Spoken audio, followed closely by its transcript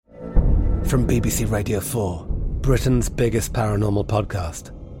From BBC Radio 4, Britain's biggest paranormal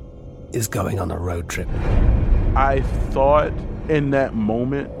podcast is going on a road trip. I thought in that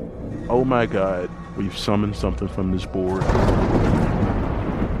moment, oh my God, we've summoned something from this board.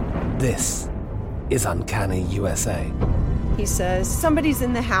 This is Uncanny USA. He says, somebody's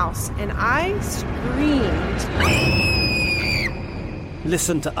in the house, and I screamed.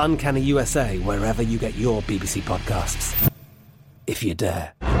 Listen to Uncanny USA wherever you get your BBC podcasts, if you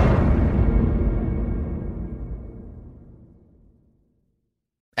dare.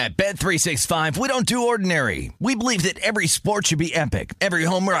 At Bet365, we don't do ordinary. We believe that every sport should be epic. Every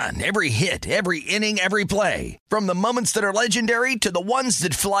home run, every hit, every inning, every play. From the moments that are legendary to the ones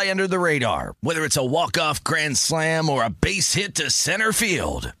that fly under the radar. Whether it's a walk-off grand slam or a base hit to center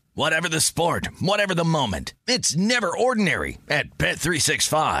field. Whatever the sport, whatever the moment. It's never ordinary at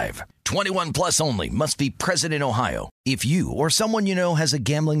Bet365. 21 plus only. Must be present in Ohio. If you or someone you know has a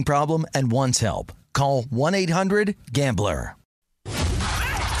gambling problem and wants help, call 1-800-GAMBLER.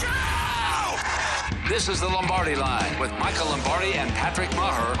 This is the Lombardi Line with Michael Lombardi and Patrick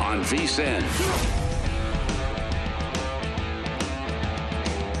Maher on VSiN.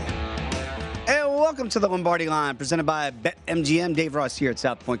 And welcome to the Lombardi Line, presented by BetMGM. Dave Ross here at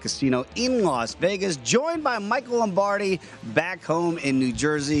South Point Casino in Las Vegas, joined by Michael Lombardi back home in New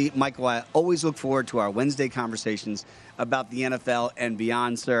Jersey. Michael, I always look forward to our Wednesday conversations about the NFL and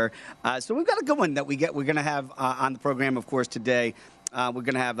beyond, sir. So we've got a good one that we're going to have on the program, of course, today. We're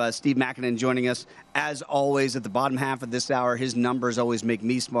going to have Steve Makinen joining us, as always, at the bottom half of this hour. His numbers always make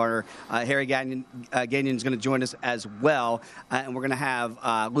me smarter. Harry Gagnon is going to join us as well. And we're going to have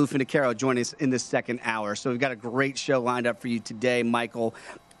Lou Finicaro join us in this second hour. So we've got a great show lined up for you today, Michael.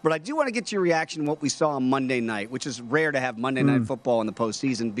 But I do want to get your reaction to what we saw on Monday night, which is rare to have Monday Night Football in the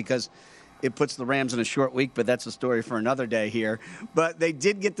postseason because it puts the Rams in a short week, but that's a story for another day here. But they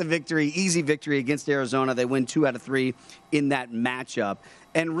did get the victory, easy victory against Arizona. They win 2 out of 3 in that matchup.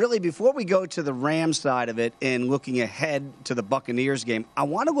 And really, before we go to the Rams side of it and looking ahead to the Buccaneers game, I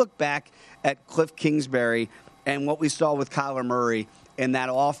want to look back at Cliff Kingsbury and what we saw with Kyler Murray and that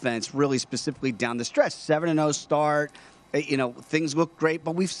offense, really specifically down the stretch. 7-0 start. You know, things look great,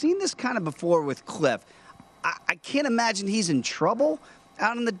 but we've seen this kind of before with Cliff. I can't imagine he's in trouble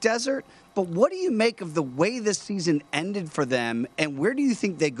out in the desert. But what do you make of the way this season ended for them, and where do you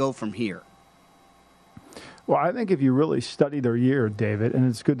think they go from here? Well, I think if you really study their year, David, and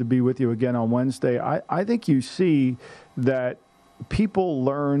it's good to be with you again on Wednesday, I think you see that people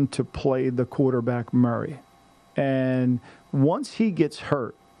learn to play the quarterback Murray. And once he gets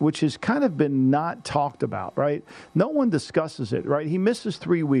hurt, which has kind of been not talked about, right? No one discusses it, right? He misses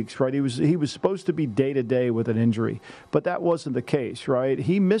 3 weeks, right? He was supposed to be day-to-day with an injury, but that wasn't the case, right?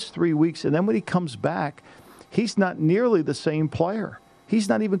 He missed 3 weeks, and then when he comes back, he's not nearly the same player. He's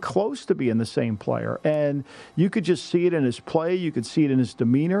not even close to being the same player. And you could just see it in his play. You could see it in his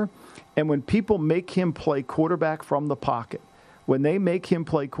demeanor. And when people make him play quarterback from the pocket, when they make him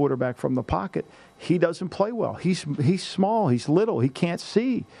play quarterback from the pocket, he doesn't play well. He's small. He's little. He can't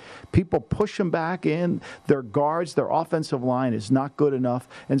see. People push him back in. Their guards, their offensive line is not good enough.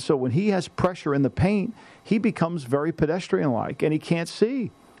 And so when he has pressure in the paint, he becomes very pedestrian-like, and he can't see.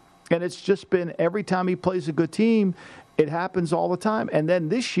 And it's just been every time he plays a good team, it happens all the time. And then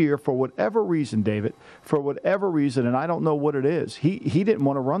this year, for whatever reason, David, and I don't know what it is, he didn't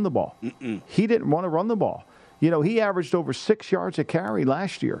want to run the ball. He didn't want to run the ball. You know, he averaged over 6 yards a carry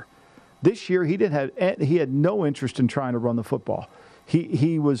last year. This year, he had no interest in trying to run the football.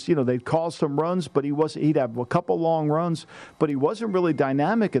 He was, you know, they'd call some runs, but he'd have a couple long runs, but he wasn't really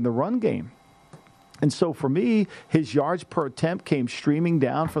dynamic in the run game. And so for me, his yards per attempt came streaming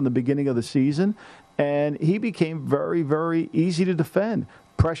down from the beginning of the season, and he became very, very easy to defend.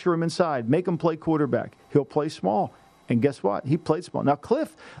 Pressure him inside, make him play quarterback. He'll play small. And guess what? He played small. Now,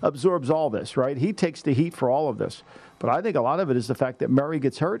 Cliff absorbs all this, right? He takes the heat for all of this. But I think a lot of it is the fact that Murray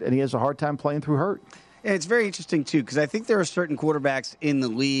gets hurt, and he has a hard time playing through hurt. And it's very interesting, too, because I think there are certain quarterbacks in the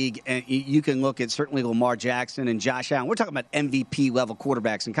league, and you can look at certainly Lamar Jackson and Josh Allen. We're talking about MVP-level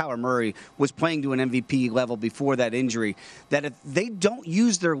quarterbacks, and Kyler Murray was playing to an MVP level before that injury, that if they don't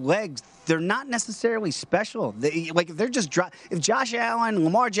use their legs, they're not necessarily special. If they're just if Josh Allen,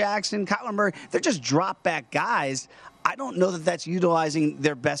 Lamar Jackson, Kyler Murray, they're just drop-back guys, I don't know that that's utilizing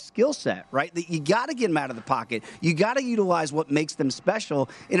their best skill set, right? That you got to get them out of the pocket. You got to utilize what makes them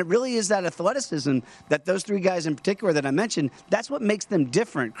special, and it really is that athleticism that those three guys in particular that I mentioned, that's what makes them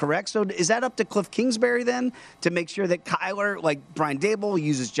different, correct? So is that up to Cliff Kingsbury then to make sure that Kyler, like Brian Daboll,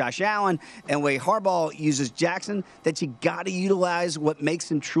 uses Josh Allen and Wade Harbaugh uses Jackson, that you got to utilize what makes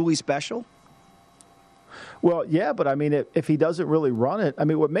them truly special? Well, yeah, but I mean, if he doesn't really run it, I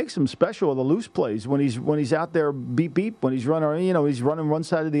mean, what makes him special are the loose plays when he's out there beep beep, when he's running, he's running one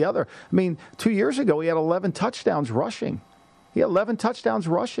side or the other. I mean, 2 years ago he had 11 touchdowns rushing. He averaged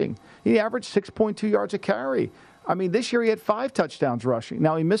 6.2 yards a carry. I mean, this year he had 5 touchdowns rushing.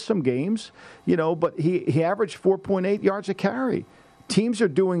 Now he missed some games, but he averaged 4.8 yards a carry. Teams are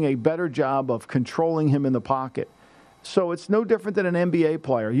doing a better job of controlling him in the pocket. So it's no different than an NBA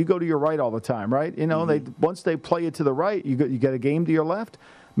player. You go to your right all the time, right? Once they play it to the right, you get a game to your left.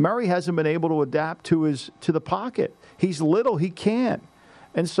 Murray hasn't been able to adapt to the pocket. He's little, he can't.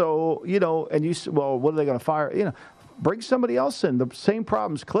 And so, and you say, well, what are they going to fire? Bring somebody else in. The same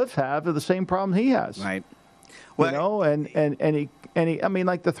problems Cliff have are the same problem he has. Right. Well, and he I mean,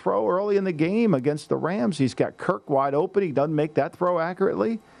 like the throw early in the game against the Rams, he's got Kirk wide open. He doesn't make that throw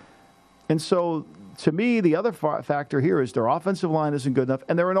accurately. And so, to me, the other factor here is their offensive line isn't good enough,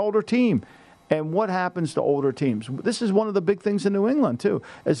 and they're an older team. And what happens to older teams? This is one of the big things in New England, too.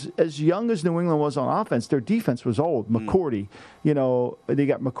 As young as New England was on offense, their defense was old. McCourty, they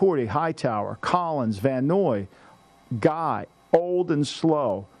got McCourty, Hightower, Collins, Van Noy, Guy, old and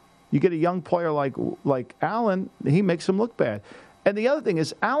slow. You get a young player like Allen, he makes them look bad. And the other thing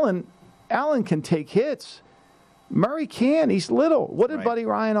is Allen can take hits. Murray can. He's little. What did Buddy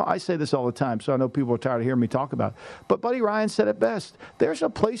Ryan? I say this all the time, so I know people are tired of hearing me talk about it. But Buddy Ryan said it best. There's a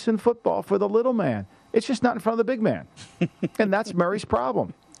place in football for the little man. It's just not in front of the big man. And that's Murray's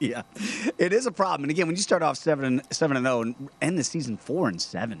problem. Yeah, it is a problem. And again, when you start off 7-0 and end the season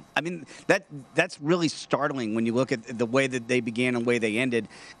 4-7, I mean that's really startling when you look at the way that they began and the way they ended.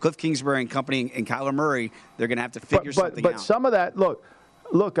 Cliff Kingsbury and company and Kyler Murray, they're going to have to figure something out. But some of that,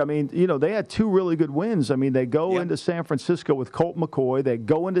 look, I mean, they had 2 really good wins. I mean, they go into San Francisco with Colt McCoy. They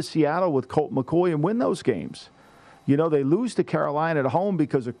go into Seattle with Colt McCoy and win those games. They lose to Carolina at home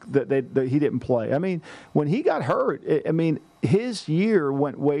because he didn't play. I mean, when he got hurt, his year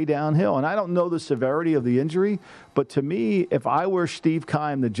went way downhill. And I don't know the severity of the injury, but to me, if I were Steve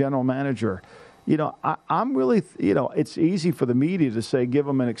Keim, the general manager, I'm really, it's easy for the media to say, give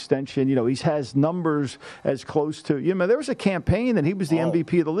him an extension. He has numbers as close to, there was a campaign that he was the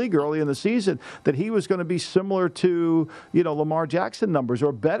MVP of the league early in the season, that he was going to be similar to, Lamar Jackson numbers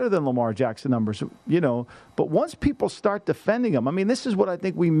or better than Lamar Jackson numbers, But once people start defending him, I mean, this is what I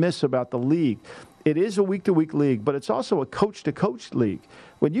think we miss about the league. It is a week-to-week league, but it's also a coach-to-coach league.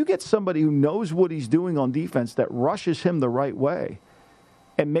 When you get somebody who knows what he's doing on defense that rushes him the right way,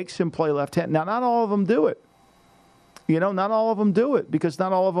 and makes him play left hand. Now, not all of them do it. Not all of them do it because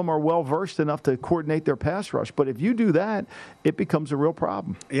not all of them are well-versed enough to coordinate their pass rush. But if you do that, it becomes a real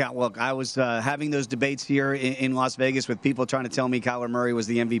problem. Yeah, well, I was having those debates here in Las Vegas with people trying to tell me Kyler Murray was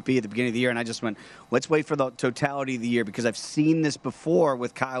the MVP at the beginning of the year, and I just went, let's wait for the totality of the year because I've seen this before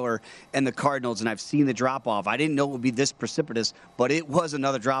with Kyler and the Cardinals, and I've seen the drop-off. I didn't know it would be this precipitous, but it was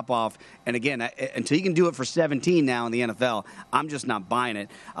another drop-off. And again, until you can do it for 17 now in the NFL, I'm just not buying it.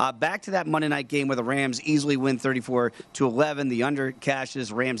 Back to that Monday night game where the Rams easily win 34-11. The under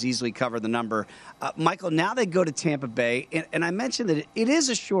cashes. Rams easily cover the number. Michael, now they go to Tampa Bay, and I mentioned that it is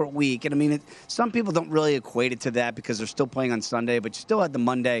a short week. And I mean, some people don't really equate it to that because they're still playing on Sunday, but you still had the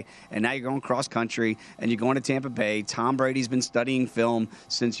Monday, and now you're going cross country, and you're going to Tampa Bay. Tom Brady's been studying film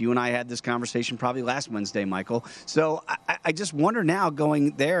since you and I had this conversation probably last Wednesday, Michael. So I just wonder now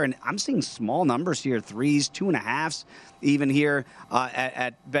going there, and I'm seeing small numbers here, 3s, 2.5s, even here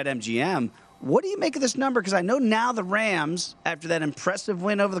at BetMGM. What do you make of this number? Because I know now the Rams, after that impressive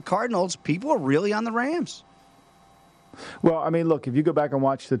win over the Cardinals, people are really on the Rams. Well, I mean, look, if you go back and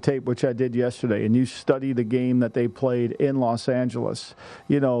watch the tape, which I did yesterday, and you study the game that they played in Los Angeles,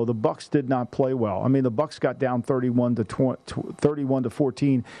 the Bucs did not play well. I mean, the Bucs got down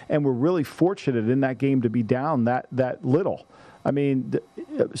 31-14, and were really fortunate in that game to be down that little. I mean,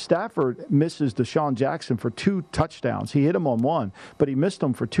 Stafford misses Deshaun Jackson for 2 touchdowns. He hit him on 1, but he missed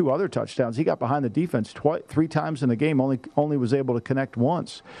him for 2 other touchdowns. He got behind the defense 3 times in the game, only was able to connect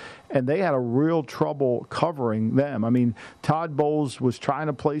once. And they had a real trouble covering them. I mean, Todd Bowles was trying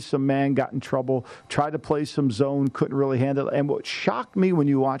to play some man, got in trouble, tried to play some zone, couldn't really handle it. And what shocked me when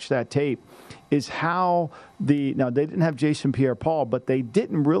you watch that tape is how now they didn't have Jason Pierre-Paul, but they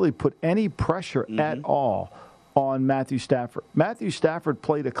didn't really put any pressure at all on Matthew Stafford. Matthew Stafford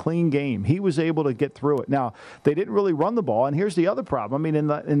played a clean game. He was able to get through it. Now, they didn't really run the ball, and here's the other problem. I mean,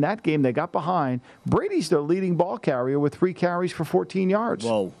 in that game, they got behind. Brady's their leading ball carrier with 3 carries for 14 yards.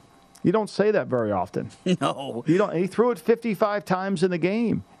 Whoa. You don't say that very often. No. You don't. He threw it 55 times in the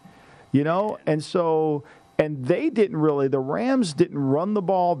game, and so And the Rams didn't run the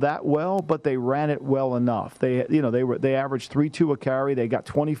ball that well, but they ran it well enough. They averaged 3.2 a carry. They got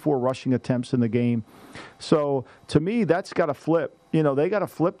 24 rushing attempts in the game. So to me, that's got to flip. They got to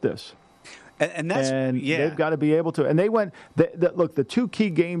flip this. And they've got to be able to. And they went, look, the two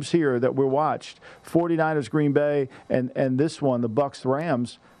key games here that we watched, 49ers Green Bay and this one, the Bucs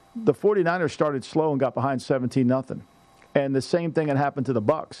Rams, the 49ers started slow and got behind 17-0. And the same thing had happened to the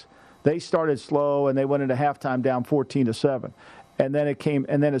Bucs. They started slow and they went into halftime down 14-7. And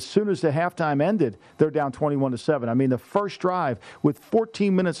then as soon as the halftime ended, they're down 21-7. I mean, the first drive with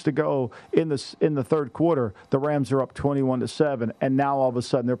 14 minutes to go in the third quarter, the Rams are up 21-7, and now all of a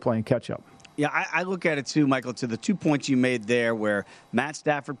sudden they're playing catch up. Yeah, I look at it too, Michael, to the 2 points you made there where Matt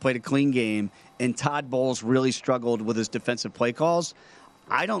Stafford played a clean game and Todd Bowles really struggled with his defensive play calls.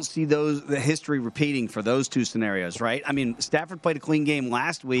 I don't see the history repeating for those two scenarios, right? I mean, Stafford played a clean game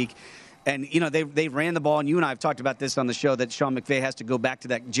last week, and, they ran the ball, and you and I have talked about this on the show that Sean McVay has to go back to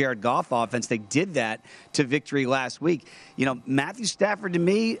that Jared Goff offense. They did that to victory last week. Matthew Stafford, to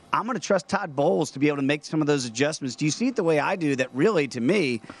me, I'm going to trust Todd Bowles to be able to make some of those adjustments. Do you see it the way I do, that really, to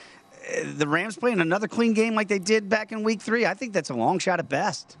me, the Rams playing another clean game like they did back in week 3? I think that's a long shot at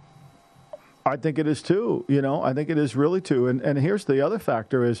best. I think it is too. I think it is really too. And here's the other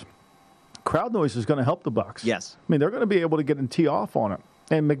factor is crowd noise is going to help the Bucs. Yes. I mean, they're going to be able to get and tee off on it.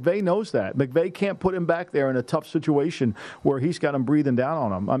 And McVay knows that. McVay can't put him back there in a tough situation where he's got him breathing down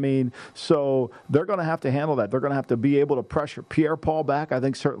on him. I mean, so they're going to have to handle that. They're going to have to be able to pressure Pierre-Paul back, I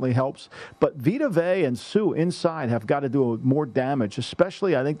think certainly helps. But Vita Vea and Sue inside have got to do more damage,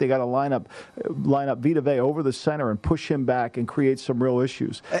 especially I think they got to line up Vita Vea over the center and push him back and create some real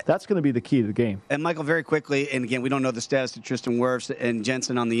issues. That's going to be the key to the game. And, Michael, very quickly, and again, we don't know the status of Tristan Wirfs and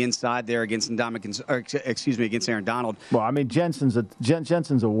Jensen on the inside there against Aaron Donald. Well, I mean, Jensen's a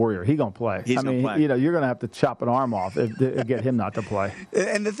warrior. He's going to play. He's going to play. You're going to have to chop an arm off to get him not to play.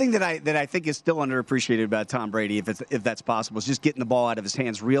 And the thing that I think is still underappreciated about Tom Brady, if that's possible, is just getting the ball out of his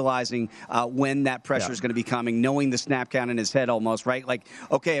hands, realizing when that pressure is going to be coming, knowing the snap count in his head almost, right? Like,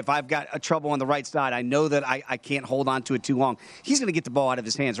 okay, if I've got a trouble on the right side, I know that I can't hold on to it too long. He's going to get the ball out of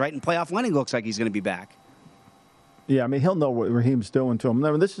his hands, right? And playoff winning looks like he's going to be back. Yeah, I mean, he'll know what Raheem's doing to him.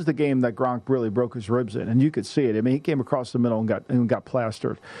 This is the game that Gronk really broke his ribs in, and you could see it. I mean, he came across the middle and got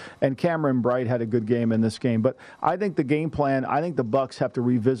plastered. And Cameron Bright had a good game in this game. But I think the game plan, I think the Bucs have to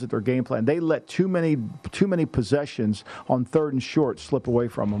revisit their game plan. They let too many possessions on 3rd and short slip away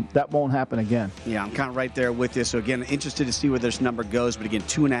from them. That won't happen again. Yeah, I'm kind of right there with you. So, again, interested to see where this number goes. But, again,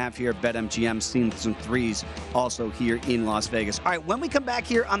 2.5 here at BetMGM, seeing some threes also here in Las Vegas. All right, when we come back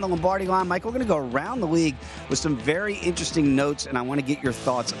here on the Lombardi line, Mike, we're going to go around the league with some very interesting notes, and I want to get your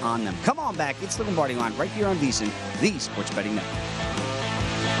thoughts on them. Come on back. It's the Lombardi Line right here on VSiN, the Sports Betting Network.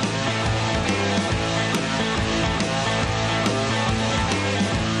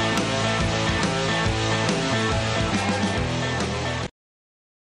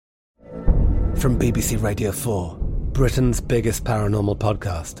 From BBC Radio 4, Britain's biggest paranormal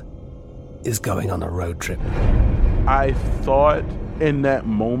podcast is going on a road trip. I thought in that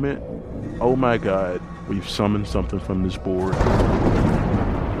moment, oh my God, we've summoned something from this board.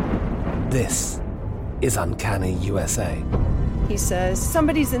 This is Uncanny USA. He says,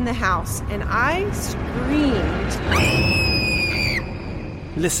 somebody's in the house, and I screamed.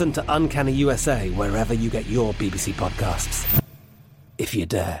 Listen to Uncanny USA wherever you get your BBC podcasts, if you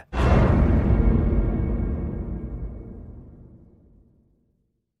dare.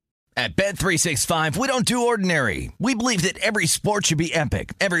 At Bet365, we don't do ordinary. We believe that every sport should be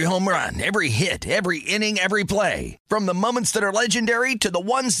epic. Every home run, every hit, every inning, every play. From the moments that are legendary to the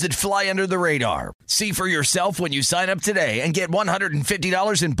ones that fly under the radar. See for yourself when you sign up today and get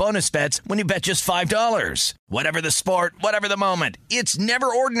 $150 in bonus bets when you bet just $5. Whatever the sport, whatever the moment, it's never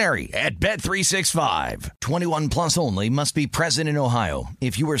ordinary at Bet365. 21 plus only. Must be present in Ohio.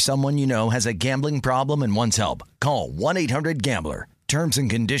 If you or someone you know has a gambling problem and wants help, call 1-800-GAMBLER. Terms and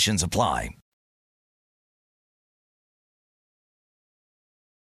conditions apply.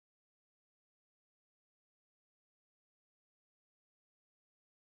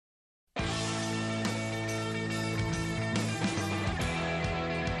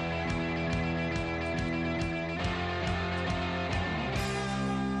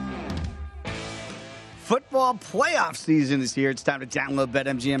 Football playoff season is here. It's time to download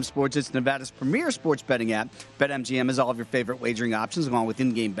BetMGM Sports. It's Nevada's premier sports betting app. BetMGM has all of your favorite wagering options, along with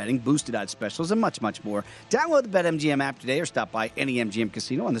in-game betting, boosted odds specials, and much, much more. Download the BetMGM app today or stop by any MGM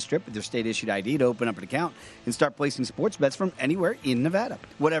casino on the Strip with their state-issued ID to open up an account and start placing sports bets from anywhere in Nevada.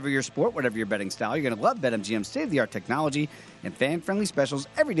 Whatever your sport, whatever your betting style, you're going to love BetMGM's state-of-the-art technology and fan-friendly specials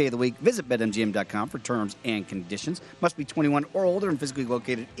every day of the week. Visit BetMGM.com for terms and conditions. Must be 21 or older and physically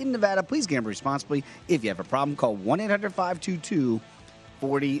located in Nevada. Please gamble responsibly. If you have a problem, call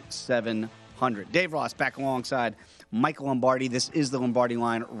 1-800-522-4700. Dave Ross back alongside Michael Lombardi. This is the Lombardi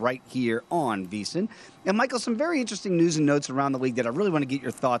Line right here on VSiN. And, Michael, some very interesting news and notes around the league that I really want to get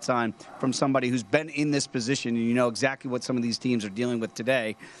your thoughts on from somebody who's been in this position and you know exactly what some of these teams are dealing with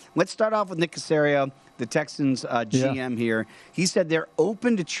today. Let's start off with Nick Caserio, the Texans GM here. He said they're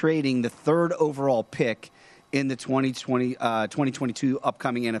open to trading the third overall pick in the 2022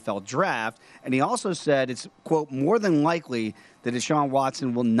 upcoming NFL draft. And he also said it's, quote, more than likely that Deshaun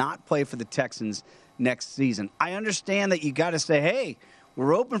Watson will not play for the Texans next season. I understand that you got to say, hey,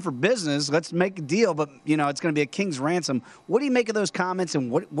 we're open for business. Let's make a deal. But, you know, it's going to be a king's ransom. What do you make of those comments, and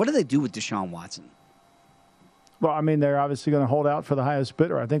what do they do with Deshaun Watson? Well, I mean, they're obviously going to hold out for the highest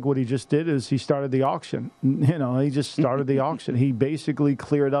bidder. I think what he just did is he started the auction. You know, he just started the auction. He basically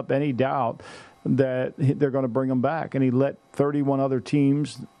cleared up any doubt that they're going to bring him back. And he let 31 other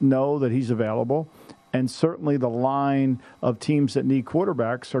teams know that he's available. And certainly the line of teams that need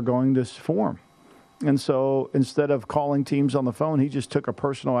quarterbacks are going to form. And so instead of calling teams on the phone, he just took a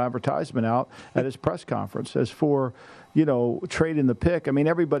personal advertisement out at his press conference. As for, you know, trading the pick, I mean,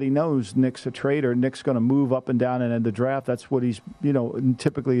 everybody knows Nick's a trader. Nick's going to move up and down and in the draft. That's what he's, you know,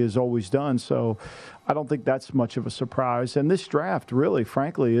 typically has always done. So I don't think that's much of a surprise. And this draft really,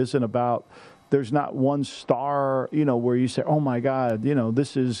 frankly, isn't about – there's not one star, you know, where you say, oh, my God, you know,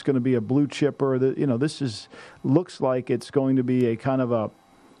 this is going to be a blue chipper. You know, this looks like it's going to be a kind of a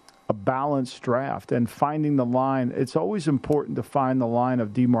balanced draft, and finding the line. It's always important to find the line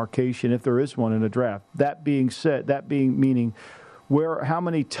of demarcation if there is one in a draft. That being said, meaning how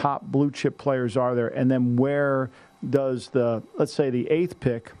many top blue chip players are there, and then where does let's say the 8th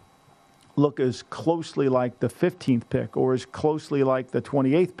pick look as closely like the 15th pick or as closely like the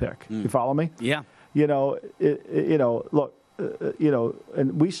 28th pick. You follow me? Yeah. You know, look,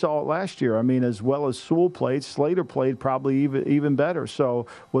 and we saw it last year. I mean, as well as Sewell played, Slater played probably even better. So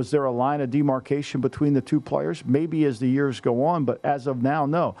was there a line of demarcation between the two players? Maybe as the years go on, but as of now,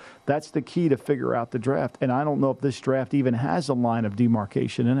 no. That's the key to figure out the draft. And I don't know if this draft even has a line of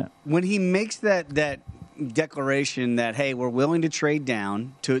demarcation in it. When he makes that declaration that, hey, we're willing to trade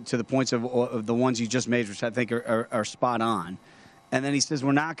down to the points of the ones you just made, which I think are spot on. And then he says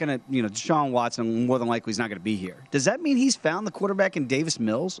we're not going to, you know, Deshaun Watson, more than likely, is not going to be here. Does that mean he's found the quarterback in Davis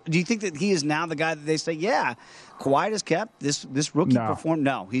Mills? Do you think that he is now the guy that they say, yeah, quiet as kept, this rookie performed?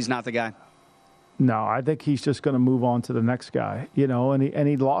 No, he's not the guy. No, I think he's just going to move on to the next guy, you know, and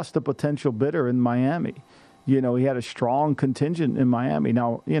he lost a potential bidder in Miami. You know, he had a strong contingent in Miami.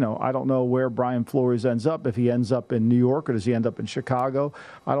 Now, you know, I don't know where Brian Flores ends up, if he ends up in New York or does he end up in Chicago.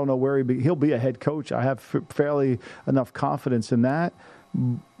 I don't know where he'll be a head coach. I have fairly enough confidence in that.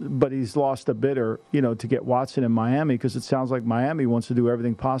 But he's lost a bidder, you know, to get Watson in Miami, because it sounds like Miami wants to do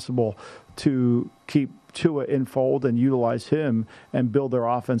everything possible to keep Tua in fold and utilize him and build their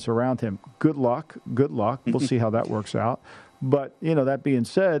offense around him. Good luck. We'll see how that works out. But, you know, that being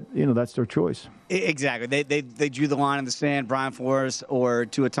said, you know, that's their choice. Exactly. They drew the line in the sand, Brian Flores or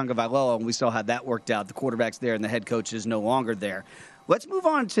Tua Tagovailoa, and we saw how that worked out. The quarterback's there and the head coach is no longer there. Let's move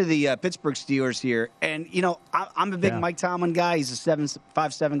on to the Pittsburgh Steelers here. And, you know, I'm a big Mike Tomlin guy. He's a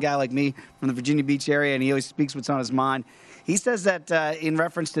 5'7" guy like me from the Virginia Beach area, and he always speaks what's on his mind. He says that in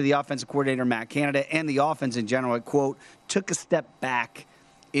reference to the offensive coordinator, Matt Canada, and the offense in general, it, quote, took a step back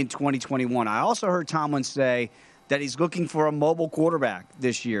in 2021. I also heard Tomlin say that he's looking for a mobile quarterback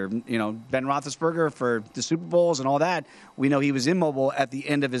this year. You know, Ben Roethlisberger for the Super Bowls and all that, we know he was immobile at the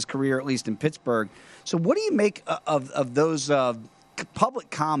end of his career, at least in Pittsburgh. So what do you make of those public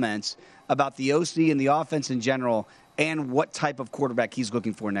comments about the OC and the offense in general, and what type of quarterback he's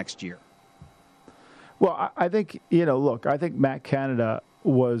looking for next year? Well, I think, you know, look, I think Matt Canada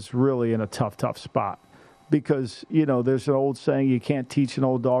was really in a tough spot. Because, you know, there's an old saying, you can't teach an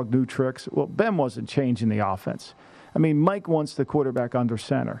old dog new tricks. Well, Ben wasn't changing the offense. I mean, Mike wants the quarterback under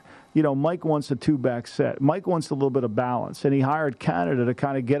center. You know, Mike wants a two-back set. Mike wants a little bit of balance, and he hired Canada to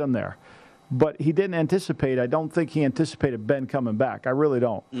kind of get him there. But he didn't anticipate, I don't think he anticipated Ben coming back. I really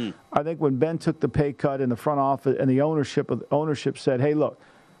don't. I think when Ben took the pay cut in the front office and the ownership said, hey, look,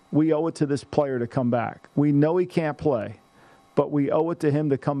 we owe it to this player to come back. We know he can't play, but we owe it to him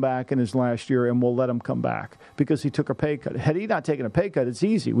to come back in his last year, and we'll let him come back because he took a pay cut. Had he not taken a pay cut, it's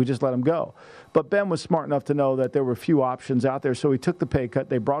easy. We just let him go. But Ben was smart enough to know that there were few options out there, so he took the pay cut.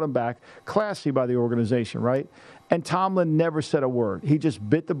 They brought him back. Classy by the organization, right? And Tomlin never said a word. He just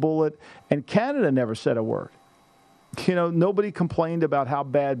bit the bullet, and Canada never said a word. nobody complained about how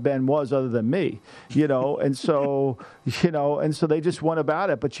bad Ben was other than me, and so, they just went about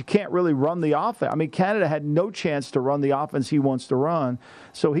it. But you can't really run the offense. I mean, Canada had no chance to run the offense he wants to run,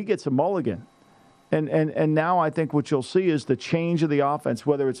 so he gets a mulligan. And now I think what you'll see is the change of the offense,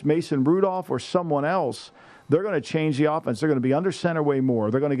 whether it's Mason Rudolph or someone else. They're going to change the offense. They're going to be under center way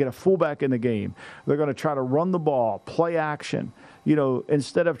more. They're going to get a fullback in the game. They're going to try to run the ball, play action,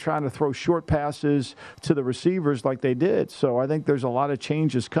 instead of trying to throw short passes to the receivers like they did. So I think there's a lot of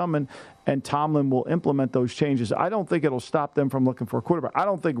changes coming, and Tomlin will implement those changes. I don't think it'll stop them from looking for a quarterback. I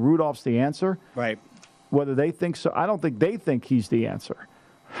don't think Rudolph's the answer. Right. Whether they think so, I don't think they think he's the answer.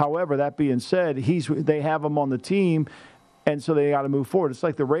 However, that being said, they have him on the team, and so they got to move forward. It's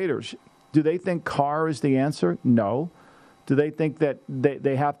like the Raiders. Do they think Carr is the answer? No. Do they think that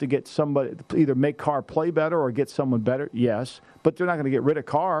they have to get somebody, either make Carr play better or get someone better? Yes. But they're not going to get rid of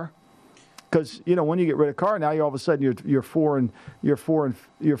Carr, because when you get rid of Carr, now all of a sudden you're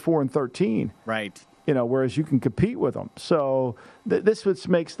 4-13. Right. Whereas you can compete with them. So this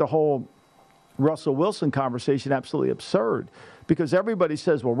makes the whole Russell Wilson conversation absolutely absurd, because everybody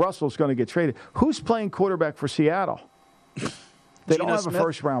says, well, Russell's going to get traded. Who's playing quarterback for Seattle? They don't have a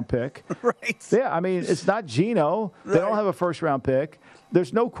first-round pick. Right. Yeah, I mean, it's not Geno. They don't have a first-round pick.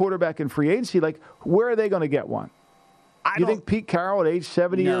 There's no quarterback in free agency. Like, where are they going to get one? You think Pete Carroll at age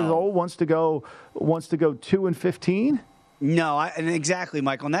 70 years old wants to go 2-15? No, and exactly,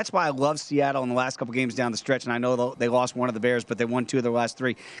 Michael. And that's why I love Seattle in the last couple games down the stretch. And I know they lost one of the Bears, but they won 2 of their last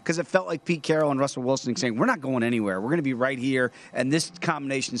 3. Because it felt like Pete Carroll and Russell Wilson saying, we're not going anywhere. We're going to be right here, and this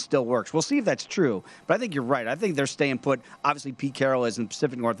combination still works. We'll see if that's true. But I think you're right. I think they're staying put. Obviously, Pete Carroll is in the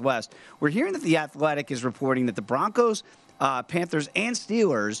Pacific Northwest. We're hearing that The Athletic is reporting that the Broncos, Panthers, and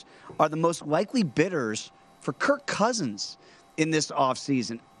Steelers are the most likely bidders for Kirk Cousins in this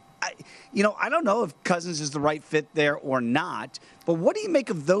offseason. I don't know if Cousins is the right fit there or not, but what do you make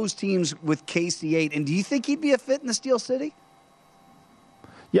of those teams with KC8? And do you think he'd be a fit in the Steel City?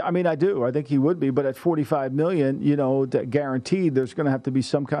 Yeah, I mean, I do. I think he would be. But at $45 million, guaranteed, there's going to have to be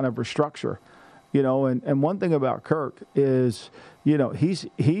some kind of restructure. And one thing about Kirk is,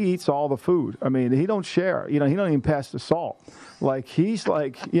 he eats all the food. I mean, he don't share. He don't even pass the salt. He's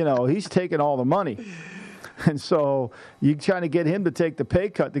taking all the money. And so you're trying to get him to take the pay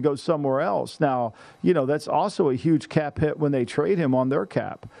cut to go somewhere else. Now, that's also a huge cap hit when they trade him on their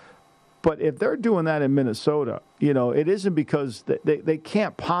cap. But if they're doing that in Minnesota, it isn't because they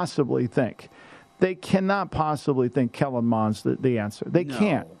can't possibly think. They cannot possibly think Kellen Mond's the answer. They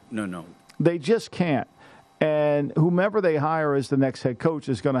can't. No. They just can't. And whomever they hire as the next head coach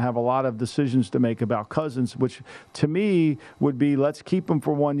is going to have a lot of decisions to make about Cousins, which to me would be, let's keep him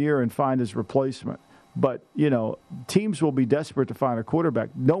for 1 year and find his replacement. But, teams will be desperate to find a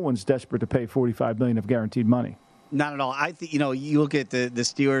quarterback. No one's desperate to pay $45 million of guaranteed money. Not at all. I think, you look at the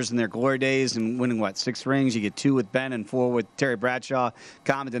Steelers in their glory days and winning, 6 rings? You get 2 with Ben and 4 with Terry Bradshaw.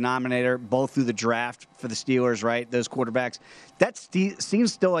 Common denominator, both through the draft for the Steelers, right? Those quarterbacks. That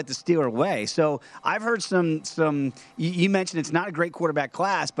seems still like the Steeler way. So I've heard some. You mentioned it's not a great quarterback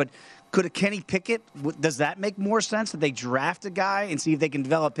class, but could a Kenny Pickett, does that make more sense that they draft a guy and see if they can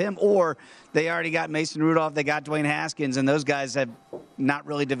develop him? Or they already got Mason Rudolph, they got Dwayne Haskins, and those guys have not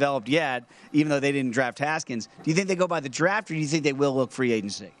really developed yet, even though they didn't draft Haskins. Do you think they go by the draft, or do you think they will look free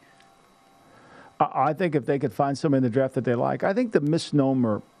agency? I think if they could find someone in the draft that they like. I think the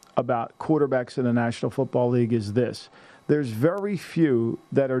misnomer about quarterbacks in the National Football League is this. There's very few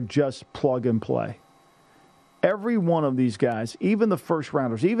that are just plug and play. Every one of these guys, even the first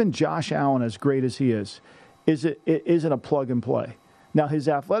rounders, even Josh Allen, as great as he is, isn't a plug and play. Now, his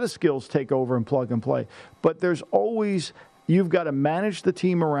athletic skills take over and plug and play, but there's always, you've got to manage the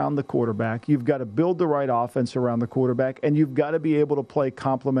team around the quarterback. You've got to build the right offense around the quarterback, and you've got to be able to play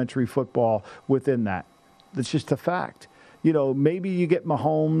complementary football within that. That's just a fact. Maybe you get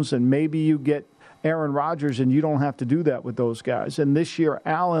Mahomes and maybe you get Aaron Rodgers, and you don't have to do that with those guys. And this year,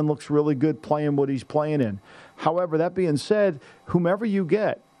 Allen looks really good playing what he's playing in. However, that being said, whomever you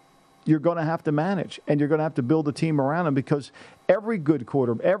get, you're going to have to manage, and you're going to have to build a team around him, because every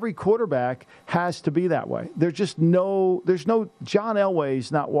quarterback has to be that way. There's no John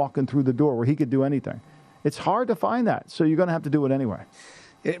Elway's not walking through the door where he could do anything. It's hard to find that, so you're going to have to do it anyway.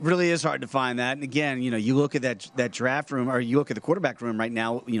 It really is hard to find that. And again, you look at that draft room, or you look at the quarterback room right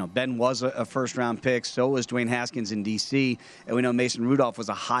now. Ben was a first-round pick. So was Dwayne Haskins in D.C. And we know Mason Rudolph was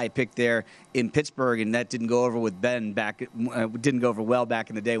a high pick there in Pittsburgh, and that didn't go over with Ben didn't go over well back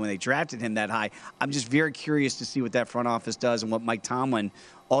in the day when they drafted him that high. I'm just very curious to see what that front office does and what Mike Tomlin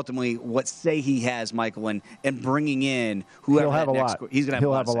ultimately what say he has, Michael, and bringing in whoever he'll have that a next lot. He's going to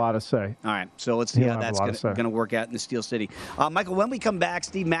He'll have a lot to say. All right, so let's see He'll how have that's a lot to say. going to work out in the Steel City. Michael, when we come back,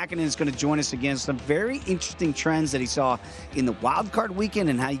 Steve Makinen is going to join us again. Some very interesting trends that he saw in the wild card weekend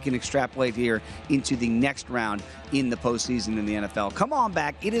and how you can extrapolate here into the next round in the postseason in the NFL. Come on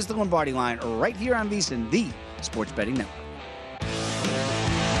back. It is the Lombardi Line right here on VSiN, the Sports Betting Network.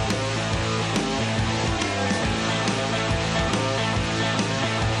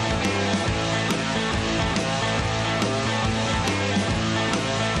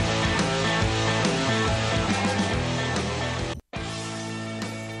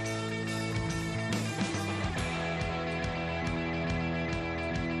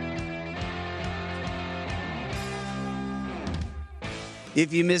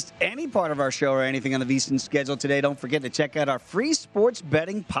 If you missed any part of our show or anything on the VSiN schedule today, don't forget to check out our free sports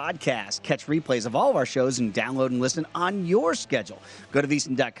betting podcast. Catch replays of all of our shows and download and listen on your schedule. Go to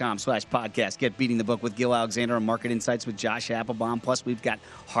VSiN.com/podcast. Get Beating the Book with Gil Alexander and Market Insights with Josh Applebaum. Plus, we've got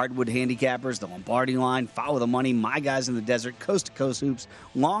Hardwood Handicappers, the Lombardi Line, Follow the Money, My Guys in the Desert, Coast to Coast Hoops,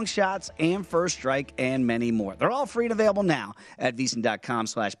 Long Shots, and First Strike, and many more. They're all free and available now at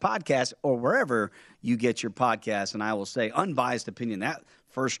VSiN.com/podcast or wherever you get your podcasts. And I will say, unbiased opinion, that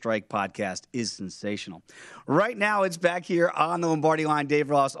First Strike podcast is sensational. Right now, it's back here on the Lombardi Line. Dave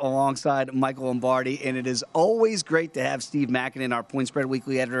Ross alongside Michael Lombardi. And it is always great to have Steve Makinen, our Point Spread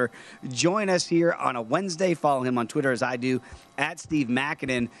Weekly editor, join us here on a Wednesday. Follow him on Twitter, as I do, at Steve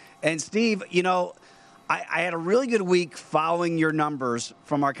Makinen. And Steve, you know, I had a really good week following your numbers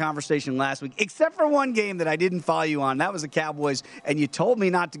from our conversation last week, except for one game that I didn't follow you on. That was the Cowboys, and you told me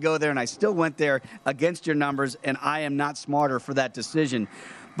not to go there, and I still went there against your numbers, and I am not smarter for that decision.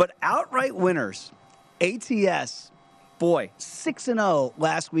 But outright winners, ATS, boy, 6-0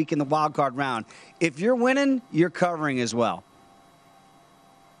 last week in the wild card round. If you're winning, you're covering as well.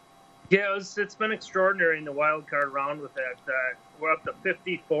 Yeah, it's been extraordinary in the wild card round with that. We're up to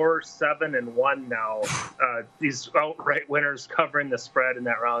 54-7-1 now. These outright winners covering the spread in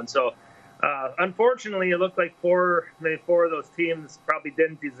that round. So, unfortunately, it looked like maybe four of those teams probably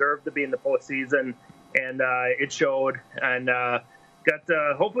didn't deserve to be in the postseason, and it showed. And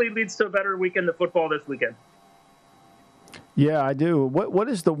hopefully leads to a better weekend of football this weekend. Yeah, I do. What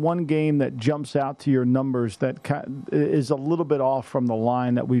is the one game that jumps out to your numbers that is a little bit off from the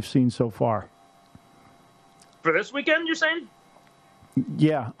line that we've seen so far? For this weekend, you're saying?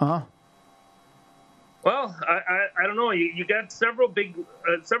 Yeah. Well, I don't know. You got several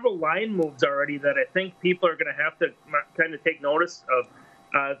line moves already that I think people are going to have to kind of take notice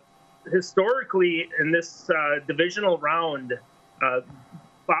of. Historically, in this divisional round,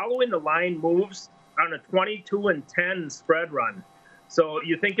 following the line moves on a 22-10 spread run. So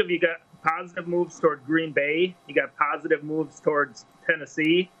you got positive moves toward Green Bay, you got positive moves towards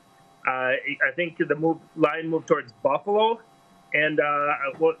Tennessee. I think the line move towards Buffalo, and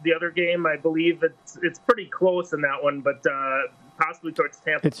the other game, I believe it's pretty close in that one, but possibly towards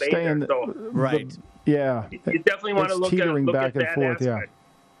Tampa Bay. Staying, right. Yeah, you definitely want to look back at and that forth. aspect. Yeah.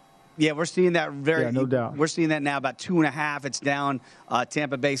 Yeah, we're seeing that no doubt. We're seeing that now about 2.5. It's down.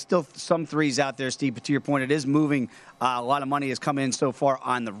 Tampa Bay, still some threes out there, Steve. But to your point, it is moving. A lot of money has come in so far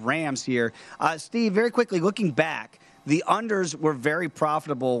on the Rams here. Steve, very quickly, looking back, the unders were very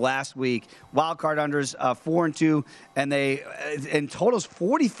profitable last week. Wild card unders 4-2, and they in totals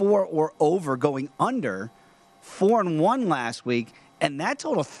 44 or over going under. 4-1 last week. And that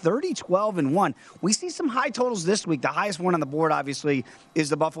total, 30-12-1. We see some high totals this week. The highest one on the board, obviously,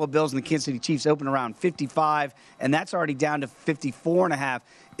 is the Buffalo Bills and the Kansas City Chiefs, open around 55, and that's already down to 54.5.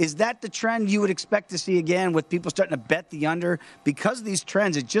 Is that the trend you would expect to see again with people starting to bet the under? Because of these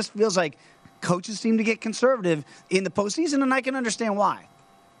trends, it just feels like coaches seem to get conservative in the postseason, and I can understand why.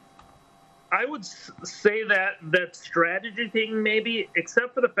 I would say that strategy thing maybe,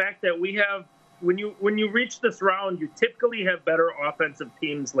 except for the fact that we have, when you reach this round, you typically have better offensive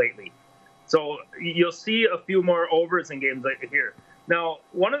teams lately. So you'll see a few more overs in games like here. Now,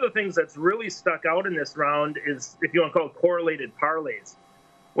 one of the things that's really stuck out in this round is, if you want to call it, correlated parlays.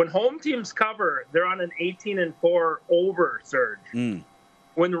 When home teams cover, they're on an 18-4 over surge.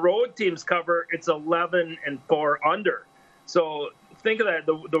 When the road teams cover, it's 11-4 under. So think of that.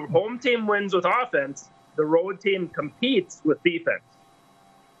 The home team wins with offense. The road team competes with defense.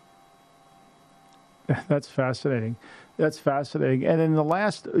 That's fascinating. That's fascinating. And in the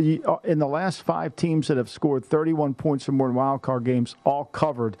last 5 teams that have scored 31 points or more in wild card games, all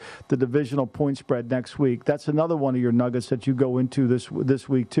covered the divisional point spread next week. That's another one of your nuggets that you go into this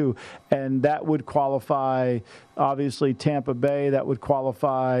week too. And that would qualify, obviously, Tampa Bay. That would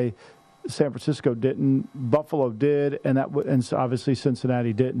qualify San Francisco didn't. Buffalo did, and and obviously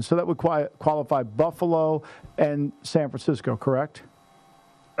Cincinnati didn't. So that would qualify Buffalo and San Francisco, correct?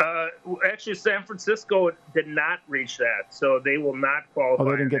 Actually, San Francisco did not reach that, so they will not qualify. Oh,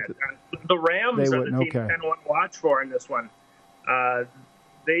 they didn't get the Rams are the team to watch for in this one.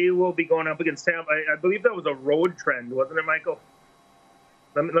 They will be going up against Tampa. I believe that was a road trend, wasn't it, Michael?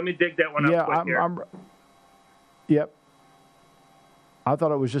 Let me dig that one up quick here. Yep. I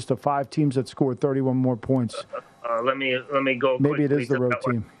thought it was just the 5 teams that scored 31 more points. Let me go. Maybe it is the road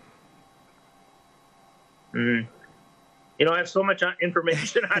team. I have so much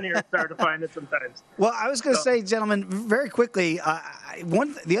information on here, it's hard to find it sometimes. Well, I was going to say, gentlemen, very quickly,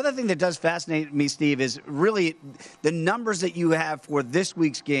 the other thing that does fascinate me, Steve, is really the numbers that you have for this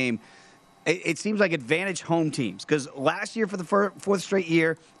week's game. It seems like advantage home teams, because last year for the fourth straight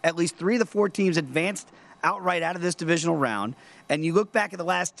year, at least 3 of the 4 teams advanced outright out of this divisional round. And you look back at the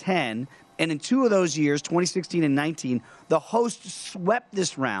last 10, and in 2 of those years, 2016 and 19, the hosts swept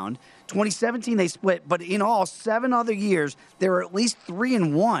this round. 2017, they split, but in all, 7 other years, they were at least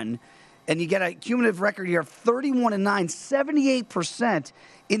 3-1, and you get a cumulative record here of 31-9, 78%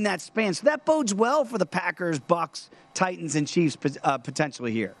 in that span. So that bodes well for the Packers, Bucks, Titans, and Chiefs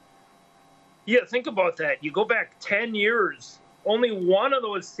potentially here. Yeah, think about that. You go back 10 years, only one of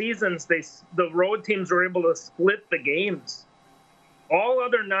those seasons, the road teams were able to split the games. All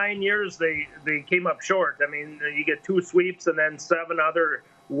other 9 years, they came up short. I mean, you get 2 sweeps and then 7 other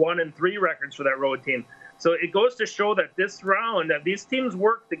 1-3 records for that road team. So it goes to show that this round, that these teams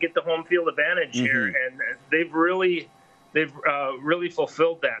work to get the home field advantage here, and they've really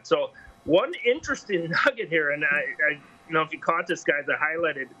fulfilled that. So one interesting nugget here, and I if you caught this, guys, I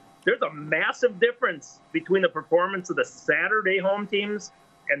highlighted, there's a massive difference between the performance of the Saturday home teams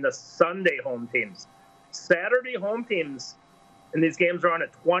and the Sunday home teams. Saturday home teams in these games are on a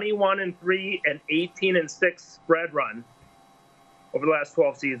 21-3 and 18-6 spread run over the last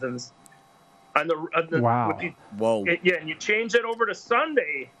 12 seasons. Wow. Whoa. And you change it over to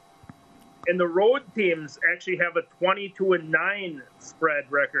Sunday, and the road teams actually have a 22-9 spread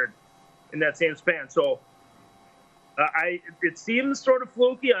record in that same span. So it seems sort of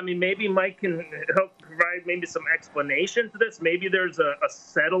fluky. I mean, maybe Mike can help provide maybe some explanation to this. Maybe there's a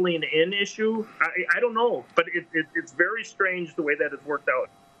settling in issue. I don't know, but it's very strange the way that it's worked out.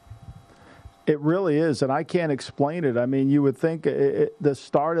 It really is, and I can't explain it. I mean, you would think the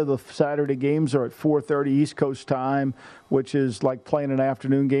start of the Saturday games are at 4:30 East Coast time, which is like playing an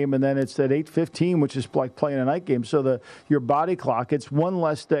afternoon game, and then it's at 8:15, which is like playing a night game. So your body clock, it's one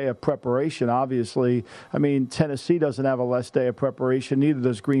less day of preparation, obviously. I mean, Tennessee doesn't have a less day of preparation, neither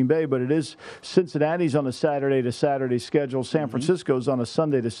does Green Bay, but it is Cincinnati's on a Saturday to Saturday schedule. San Francisco's on a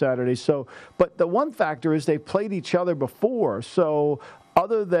Sunday to Saturday. So, but the one factor is they played each other before, so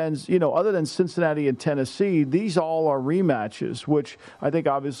other than Cincinnati and Tennessee, these all are rematches, which I think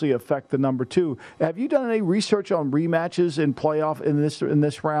obviously affect the number 2. Have you done any research on rematches in playoff in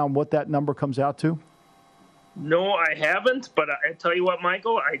this round? What that number comes out to? No, I haven't. But I tell you what,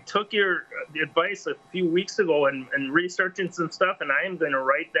 Michael, I took your advice a few weeks ago and researching some stuff, and I am going to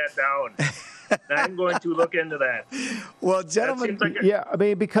write that down. I'm going to look into that. Well, gentlemen,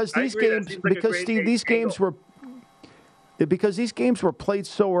 because these games were played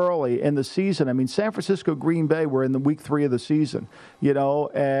so early in the season. I mean, San Francisco, Green Bay were in the week 3 of the season,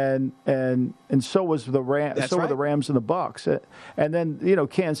 and so was the Rams. So were the Rams and the Bucks, and then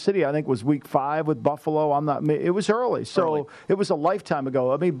Kansas City, I think, was week 5 with Buffalo. It was early, so it was a lifetime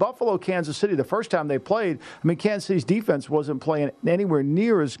ago. I mean, Buffalo, Kansas City, the first time they played, I mean, Kansas City's defense wasn't playing anywhere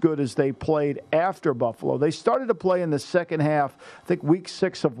near as good as they played after Buffalo. They started to play in the second half, I think week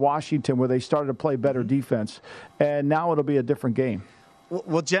 6 of Washington, where they started to play better defense, and now it'll be a different game.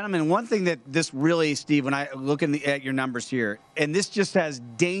 Well, gentlemen, one thing that this really, Steve, when I look at your numbers here, and this just has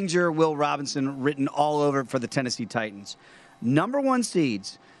danger Will Robinson written all over it for the Tennessee Titans. Number 1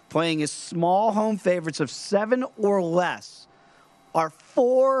 seeds playing as small home favorites of 7 or less are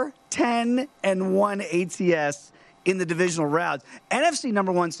 4-10-1 ATS in the divisional rounds. NFC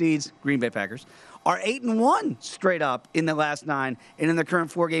number 1 seeds, Green Bay Packers, are 8-1 straight up in the last 9, and in their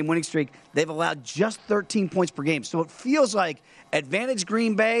current 4-game winning streak, they've allowed just 13 points per game. So it feels like advantage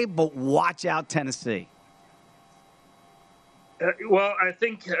Green Bay, but watch out Tennessee. Well, I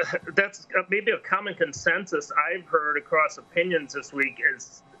think that's maybe a common consensus I've heard across opinions this week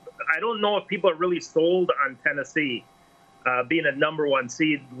is I don't know if people are really sold on Tennessee being a number 1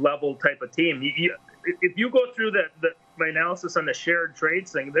 seed level type of team. If you go through my analysis on the shared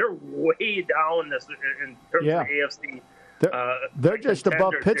trades thing, they're way down in terms of the AFC. They're just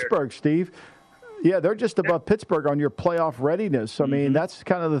above Pittsburgh, Steve. Yeah, they're just above Pittsburgh on your playoff readiness. I mean, that's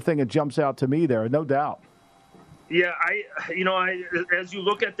kind of the thing that jumps out to me there, no doubt. Yeah, as you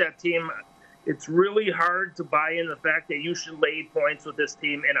look at that team, it's really hard to buy in the fact that you should lay points with this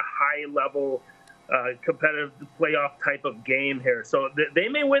team in a high-level competitive playoff type of game here. So they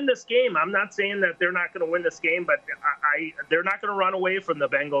may win this game. I'm not saying that they're not going to win this game, but they're not going to run away from the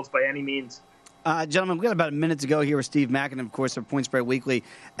Bengals by any means. Gentlemen, we've got about a minute to go here with Steve Mackin, of course, of Point Spread Weekly.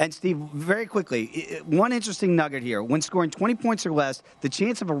 And, Steve, very quickly, one interesting nugget here. When scoring 20 points or less, the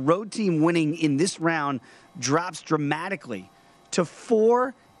chance of a road team winning in this round drops dramatically to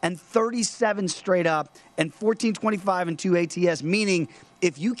 4-37 straight up and 14-25 and 2 ATS, meaning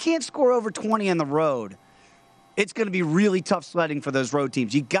if you can't score over 20 on the road, it's going to be really tough sledding for those road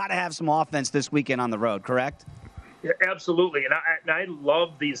teams. You got to have some offense this weekend on the road, correct? Yeah, absolutely, and I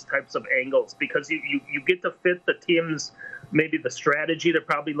love these types of angles because you get to fit the teams, maybe the strategy they're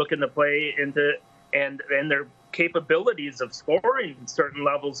probably looking to play into, and their capabilities of scoring certain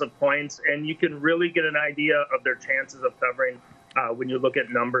levels of points, and you can really get an idea of their chances of covering when you look at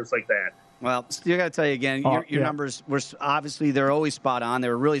numbers like that. Well, Steve, I got to tell you again, your numbers were obviously they're always spot on. They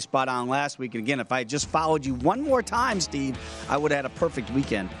were really spot on last week. And again, if I had just followed you one more time, Steve, I would have had a perfect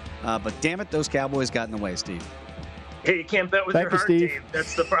weekend. But damn it, those Cowboys got in the way, Steve. Hey, you can't bet with your heart, Steve. Dave.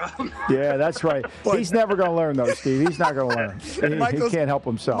 That's the problem. Yeah, that's right. He's never going to learn, though, Steve. He's not going to learn. He can't help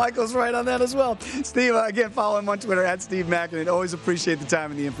himself. Michael's right on that as well. Steve, again, follow him on Twitter at Steve Mackin, and always appreciate the time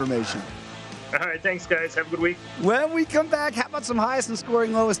and the information. All right, thanks, guys. Have a good week. When we come back, how about some highest and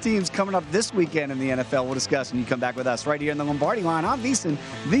scoring lowest teams coming up this weekend in the NFL? We'll discuss, and you come back with us right here in the Lombardi Line on VSiN,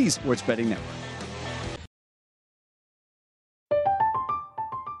 the Sports Betting Network.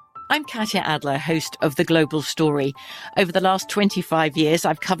 I'm Katya Adler, host of The Global Story. Over the last 25 years,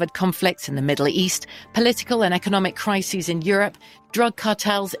 I've covered conflicts in the Middle East, political and economic crises in Europe, drug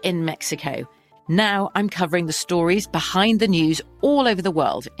cartels in Mexico. Now I'm covering the stories behind the news all over the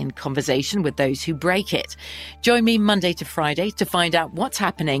world in conversation with those who break it. Join me Monday to Friday to find out what's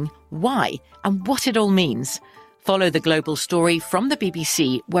happening, why, and what it all means. Follow The Global Story from the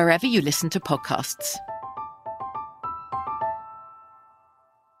BBC wherever you listen to podcasts.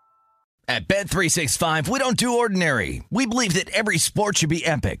 At Bet365, we don't do ordinary. We believe that every sport should be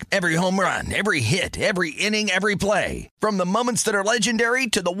epic. Every home run, every hit, every inning, every play. From the moments that are legendary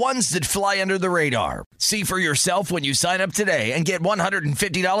to the ones that fly under the radar. See for yourself when you sign up today and get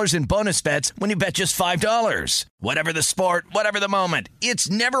 $150 in bonus bets when you bet just $5. Whatever the sport, whatever the moment, it's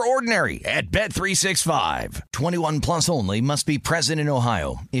never ordinary at Bet365. 21 plus only. Must be present in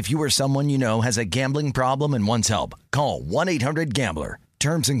Ohio. If you or someone you know has a gambling problem and wants help, call 1-800-GAMBLER.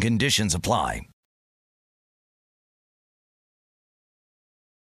 Terms and conditions apply.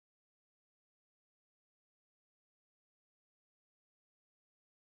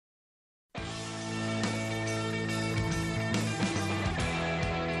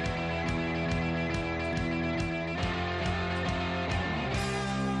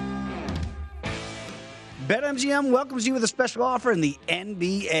 BetMGM welcomes you with a special offer in the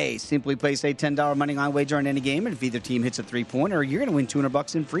NBA. Simply place a $10 moneyline wager on any game, and if either team hits a three-pointer, you're going to win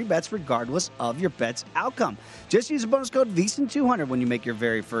 $200 in free bets regardless of your bet's outcome. Just use the bonus code VSiN200 when you make your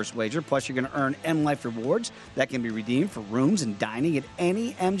very first wager. Plus, you're going to earn M-Life rewards that can be redeemed for rooms and dining at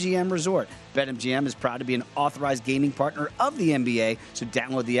any MGM resort. BetMGM is proud to be an authorized gaming partner of the NBA, so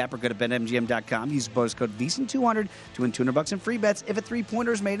download the app or go to BetMGM.com. Use the bonus code VSiN200 to win $200 in free bets if a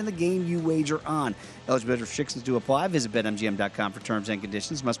three-pointer is made in the game you wager on. Eligibility restrictions do apply. Visit BetMGM.com for terms and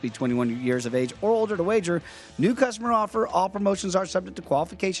conditions. Must be 21 years of age or older to wager. New customer offer. All promotions are subject to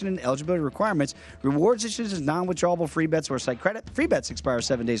qualification and eligibility requirements. Rewards issued as non-withdrawable free bets or site credit. Free bets expire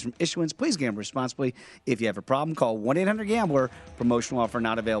 7 days from issuance. Please gamble responsibly. If you have a problem, call 1-800-GAMBLER. Promotional offer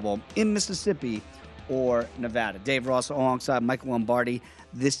not available in Mississippi or Nevada. Dave Ross alongside Michael Lombardi.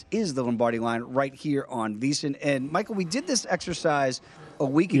 This is the Lombardi Line right here on VSiN. And, Michael, we did this exercise a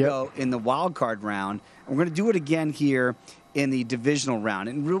week ago in the wild card round. And we're going to do it again here in the divisional round.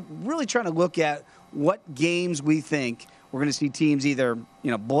 And we're really trying to look at what games we think we're going to see teams either,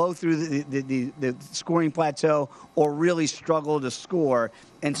 blow through the scoring plateau or really struggle to score,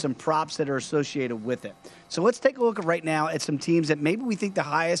 and some props that are associated with it. So let's take a look right now at some teams that maybe we think the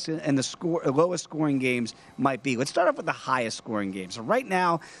highest and the lowest scoring games might be. Let's start off with the highest scoring games. So right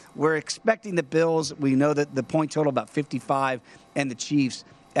now, we're expecting the Bills. We know that the point total about 55, and the Chiefs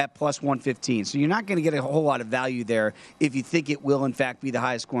at plus 115. So you're not going to get a whole lot of value there if you think it will, in fact, be the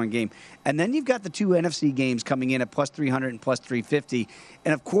highest scoring game. And then you've got the two NFC games coming in at plus 300 and plus 350.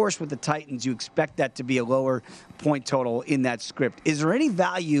 And, of course, with the Titans, you expect that to be a lower point total in that script. Is there any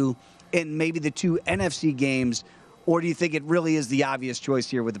value in maybe the two NFC games, or do you think it really is the obvious choice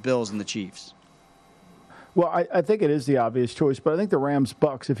here with the Bills and the Chiefs? Well, I think it is the obvious choice, but I think the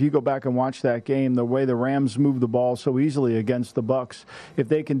Rams-Bucks, if you go back and watch that game, the way the Rams move the ball so easily against the Bucks, if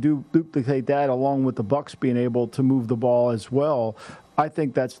they can duplicate that along with the Bucks being able to move the ball as well, I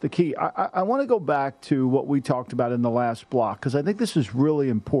think that's the key. I want to go back to what we talked about in the last block because I think this is really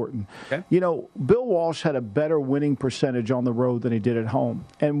important. Okay. You know, Bill Walsh had a better winning percentage on the road than he did at home.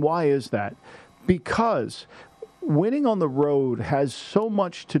 And why is that? Because winning on the road has so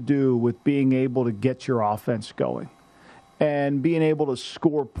much to do with being able to get your offense going and being able to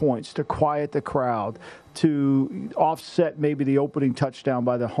score points, to quiet the crowd, to offset maybe the opening touchdown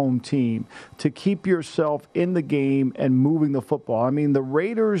by the home team, to keep yourself in the game and moving the football. I mean, the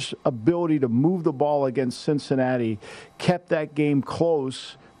Raiders' ability to move the ball against Cincinnati kept that game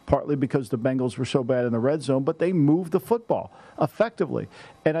close, partly because the Bengals were so bad in the red zone, but they moved the football effectively.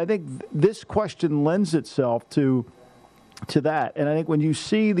 And I think this question lends itself to that. And I think when you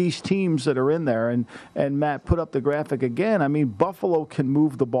see these teams that are in there, and Matt put up the graphic again, I mean, Buffalo can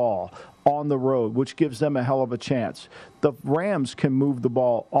move the ball on the road, which gives them a hell of a chance. The Rams can move the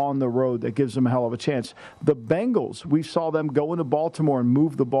ball on the road. That gives them a hell of a chance. The Bengals, we saw them go into Baltimore and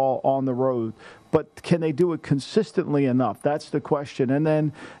move the ball on the road. But can they do it consistently enough? That's the question. And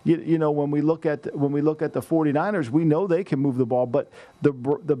then, you know, when we look at the 49ers, we know they can move the ball. But the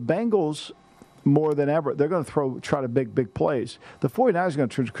Bengals, more than ever, they're going to try to big plays. The 49ers are going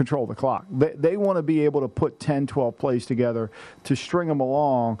to control the clock. They want to be able to put 10, 12 plays together to string them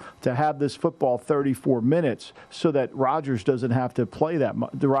along, to have this football 34 minutes so that Rodgers doesn't have to play that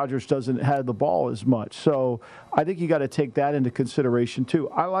much. Rodgers doesn't have the ball as much. So I think you got to take that into consideration too.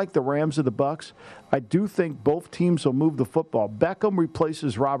 I like the Rams and the Bucks. I do think both teams will move the football. Beckham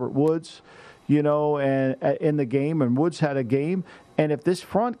replaces Robert Woods, you know, and in the game, and Woods had a game. And if this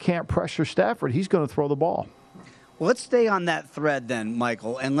front can't pressure Stafford, he's going to throw the ball. Well, let's stay on that thread then,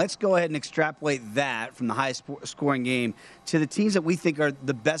 Michael, and let's go ahead and extrapolate that from the high-scoring game to the teams that we think are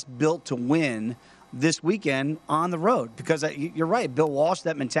the best built to win this weekend on the road. Because you're right, Bill Walsh,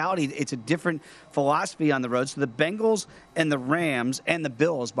 that mentality, it's a different philosophy on the road. So the Bengals and the Rams and the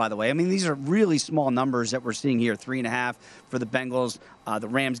Bills, by the way, I mean, these are really small numbers that we're seeing here, 3.5 for the Bengals, the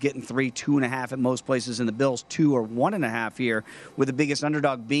Rams getting 3, 2.5 at most places, and the Bills 2 or 1.5 here, with the biggest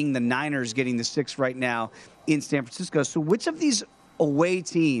underdog being the Niners getting the 6 right now in San Francisco. So which of these away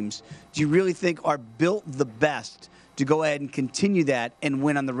teams do you really think are built the best to go ahead and continue that and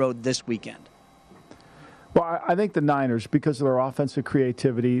win on the road this weekend? Well, I think the Niners, because of their offensive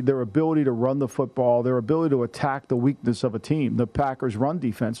creativity, their ability to run the football, their ability to attack the weakness of a team. The Packers' run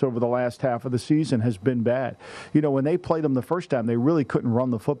defense over the last half of the season has been bad. You know, when they played them the first time, they really couldn't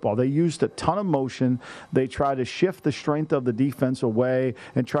run the football. They used a ton of motion. They tried to shift the strength of the defense away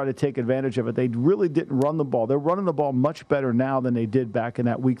and try to take advantage of it. They really didn't run the ball. They're running the ball much better now than they did back in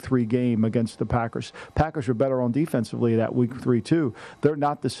that Week 3 game against the Packers. Packers are better on defensively that Week 3, too. They're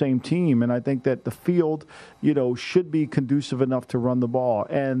not the same team, and I think that the field, you know, should be conducive enough to run the ball.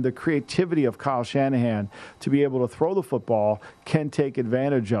 And the creativity of Kyle Shanahan to be able to throw the football can take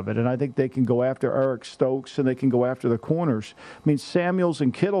advantage of it. And I think they can go after Eric Stokes and they can go after the corners. I mean, Samuels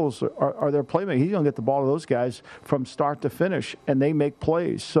and Kittles are their playmakers. He's going to get the ball to those guys from start to finish, and they make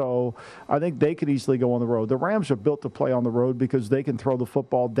plays. So I think they could easily go on the road. The Rams are built to play on the road because they can throw the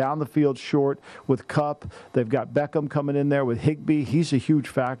football down the field short with Kupp. They've got Beckham coming in there with Higbee. He's a huge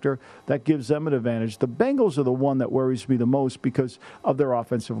factor. That gives them an advantage. The Bengals are the one that worries me the most because of their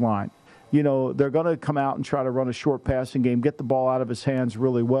offensive line. You know, they're going to come out and try to run a short passing game, get the ball out of his hands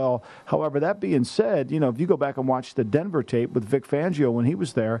really well. However, that being said, you know, if you go back and watch the Denver tape with Vic Fangio when he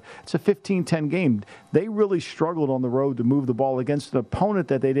was there, it's a 15-10 game. They really struggled on the road to move the ball against an opponent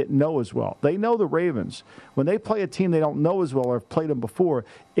that they didn't know as well. They know the Ravens. When they play a team they don't know as well or have played them before,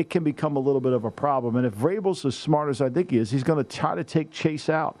 it can become a little bit of a problem. And if Vrabel's as smart as I think he is, he's going to try to take Chase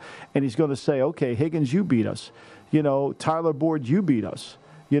out, and he's going to say, okay, Higgins, you beat us. You know, Tyler Boyd, you beat us.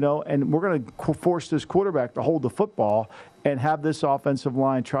 You know, and we're going to force this quarterback to hold the football and have this offensive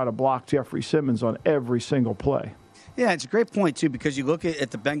line try to block Jeffrey Simmons on every single play. Yeah, it's a great point, too, because you look at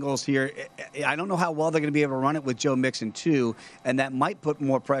the Bengals here. I don't know how well they're going to be able to run it with Joe Mixon, too, and that might put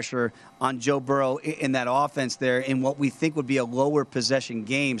more pressure on Joe Burrow in that offense there in what we think would be a lower possession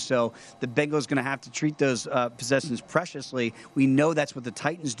game. So the Bengals are going to have to treat those possessions preciously. We know that's what the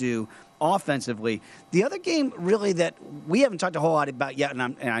Titans do offensively. The other game really that we haven't talked a whole lot about yet,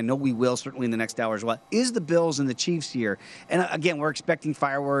 and I know we will certainly in the next hour as well, is the Bills and the Chiefs here. And again, we're expecting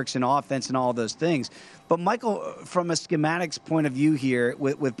fireworks and offense and all those things. But Michael, from a schematics point of view here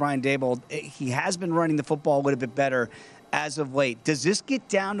with Brian Daboll, he has been running the football a little bit better as of late. Does this get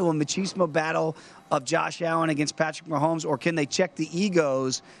down to a machismo battle of Josh Allen against Patrick Mahomes, or can they check the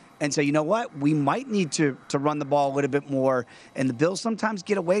egos and say, you know what, we might need to run the ball a little bit more, and the Bills sometimes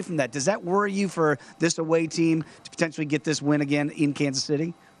get away from that. Does that worry you for this away team to potentially get this win again in Kansas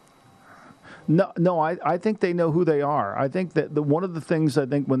City? No, I think they know who they are. I think that one of the things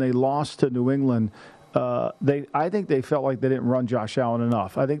when they lost to New England, I think they felt like they didn't run Josh Allen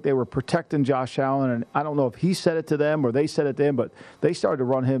enough. I think they were protecting Josh Allen, and I don't know if he said it to them or they said it to him, but they started to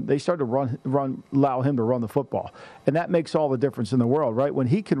run him. They started to allow him to run the football, and that makes all the difference in the world, right? When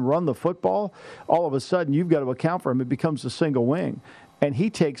he can run the football, all of a sudden you've got to account for him. It becomes a single wing, and he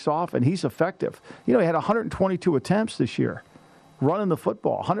takes off and he's effective. He had 122 attempts this year, running the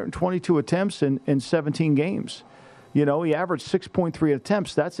football. 122 attempts in 17 games. He averaged 6.3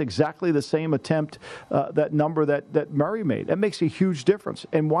 attempts. That's exactly the same attempt, that number that Murray made. That makes a huge difference.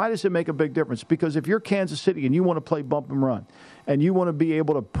 And why does it make a big difference? Because if you're Kansas City and you want to play bump and run, and you want to be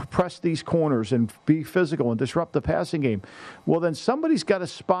able to press these corners and be physical and disrupt the passing game, well, then somebody's got to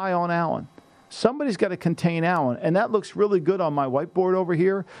spy on Allen. Somebody's got to contain Allen, and that looks really good on my whiteboard over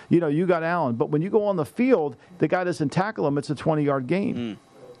here. You got Allen, but when you go on the field, the guy doesn't tackle him. It's a 20-yard gain.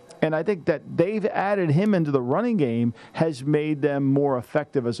 And I think that they've added him into the running game has made them more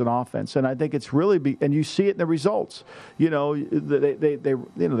effective as an offense. And I think it's really and you see it in the results. They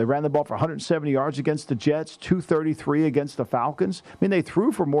ran the ball for 170 yards against the Jets, 233 against the Falcons. I mean, they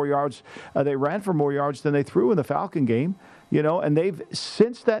threw for more yards. They ran for more yards than they threw in the Falcon game. And they've,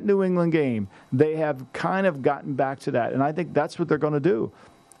 since that New England game, they have kind of gotten back to that. And I think that's what they're going to do.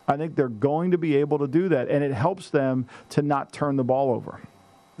 I think they're going to be able to do that, and it helps them to not turn the ball over.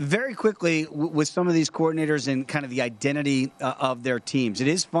 Very quickly, with some of these coordinators and kind of the identity of their teams, it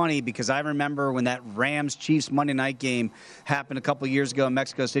is funny because I remember when that Rams-Chiefs Monday night game happened a couple of years ago in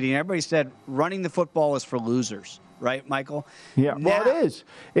Mexico City, and everybody said running the football is for losers. Right, Michael? Yeah, well, it is.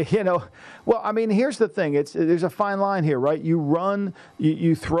 Well, I mean, here's the thing. There's a fine line here, right? You run,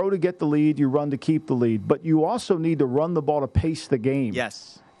 you throw to get the lead, you run to keep the lead, but you also need to run the ball to pace the game.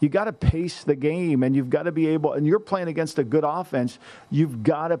 Yes. You got to pace the game, and you've got to be able, and you're playing against a good offense, you've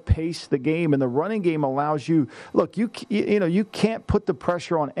got to pace the game, and the running game allows you, look, you can't put the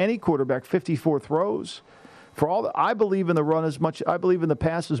pressure on any quarterback 54 throws. I believe in the run as much, I believe in the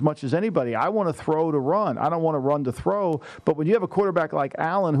pass as much as anybody. I want to throw to run. I don't want to run to throw, but when you have a quarterback like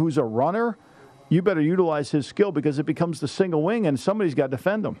Allen who's a runner, you better utilize his skill because it becomes the single wing and somebody's got to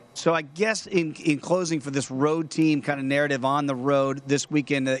defend him. So I guess in closing for this road team kind of narrative on the road this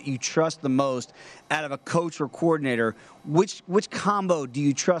weekend that you trust the most out of a coach or coordinator, which combo do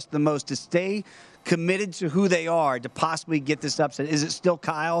you trust the most to stay committed to who they are to possibly get this upset? Is it still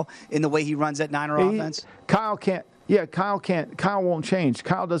Kyle in the way he runs that Niner offense? Kyle won't change.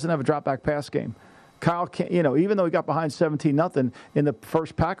 Kyle doesn't have a drop back pass game. Kyle can't, even though he got behind 17-0 in the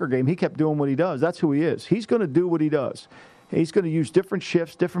first Packer game, he kept doing what he does. That's who he is. He's going to do what he does. He's going to use different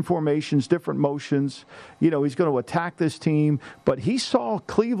shifts, different formations, different motions. He's going to attack this team. But he saw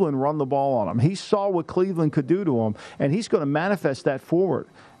Cleveland run the ball on him. He saw what Cleveland could do to him, and he's going to manifest that forward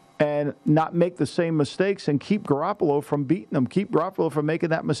and not make the same mistakes and keep Garoppolo from beating him, keep Garoppolo from making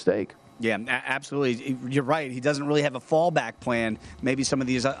that mistake. Yeah, absolutely. You're right. He doesn't really have a fallback plan. Maybe some of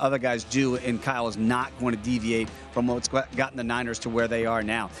these other guys do, and Kyle is not going to deviate from what's gotten the Niners to where they are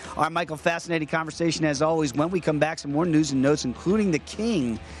now. All right, Michael, fascinating conversation as always. When we come back, some more news and notes, including the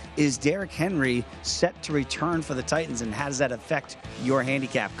King. Is Derrick Henry set to return for the Titans, and how does that affect your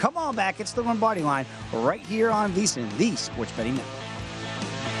handicap? Come on back. It's the Lombardi Line right here on VSiN, the Sports Betting Network.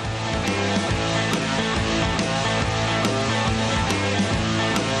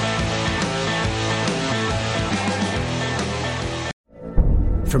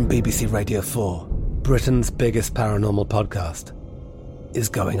 From BBC Radio 4, Britain's biggest paranormal podcast is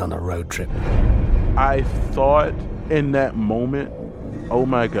going on a road trip. I thought in that moment, oh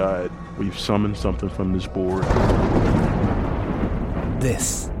my God, we've summoned something from this board.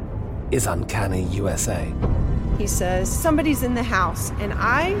 This is Uncanny USA. He says, somebody's in the house, and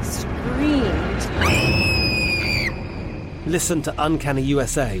I screamed. Listen to Uncanny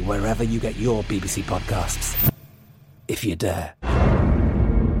USA wherever you get your BBC podcasts, if you dare.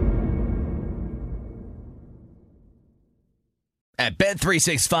 At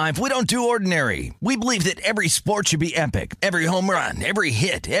Bet365, we don't do ordinary. We believe that every sport should be epic. Every home run, every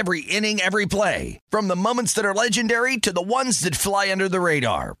hit, every inning, every play. From the moments that are legendary to the ones that fly under the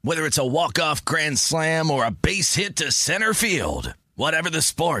radar. Whether it's a walk-off grand slam or a base hit to center field. Whatever the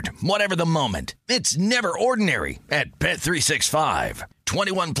sport, whatever the moment. It's never ordinary at Bet365.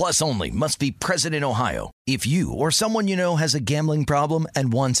 21 plus only. Must be present in Ohio. If you or someone you know has a gambling problem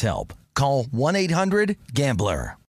and wants help, call 1-800-GAMBLER.